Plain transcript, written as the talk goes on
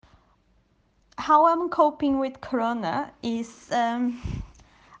how I'm coping with Corona is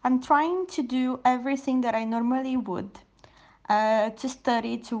I'm trying to do everything that I normally would, to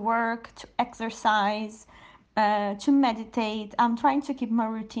study, to work, to exercise, to meditate. I'm trying to keep my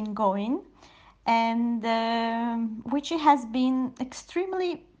routine going, and which has been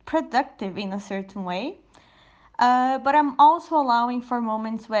extremely productive in a certain way. But I'm also allowing for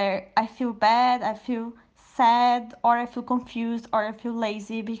moments where I feel bad, I feel sad, or I feel confused, or I feel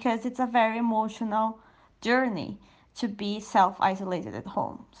lazy, because it's a very emotional journey to be self isolated at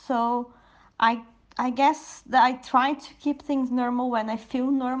home. So I I guess that I try to keep things normal when I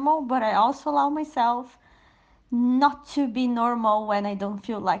feel normal, but I also allow myself not to be normal when I don't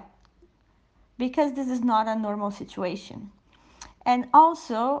feel like, because this is not a normal situation. And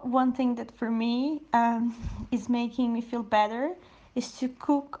also, one thing that for me is making me feel better is to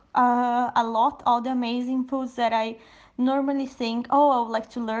cook a lot, all the amazing foods that I normally think, oh, I would like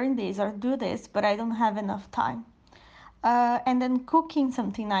to learn this or do this, but I don't have enough time. And then cooking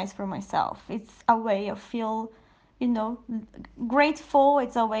something nice for myself. It's a way of feel, you know, grateful.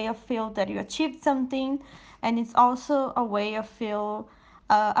 It's a way of feel that you achieved something, and it's also a way of feel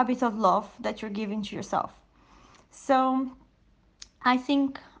a bit of love that you're giving to yourself. So I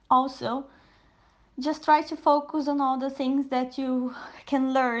think also just try to focus on all the things that you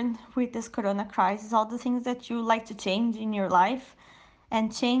can learn with this corona crisis, all the things that you like to change in your life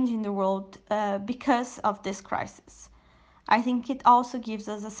and change in the world because of this crisis. I think it also gives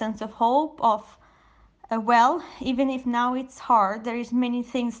us a sense of hope of well, even if now it's hard, there is many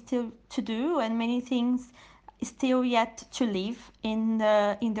things still to do and many things still yet to live in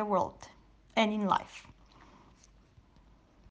the world and in life.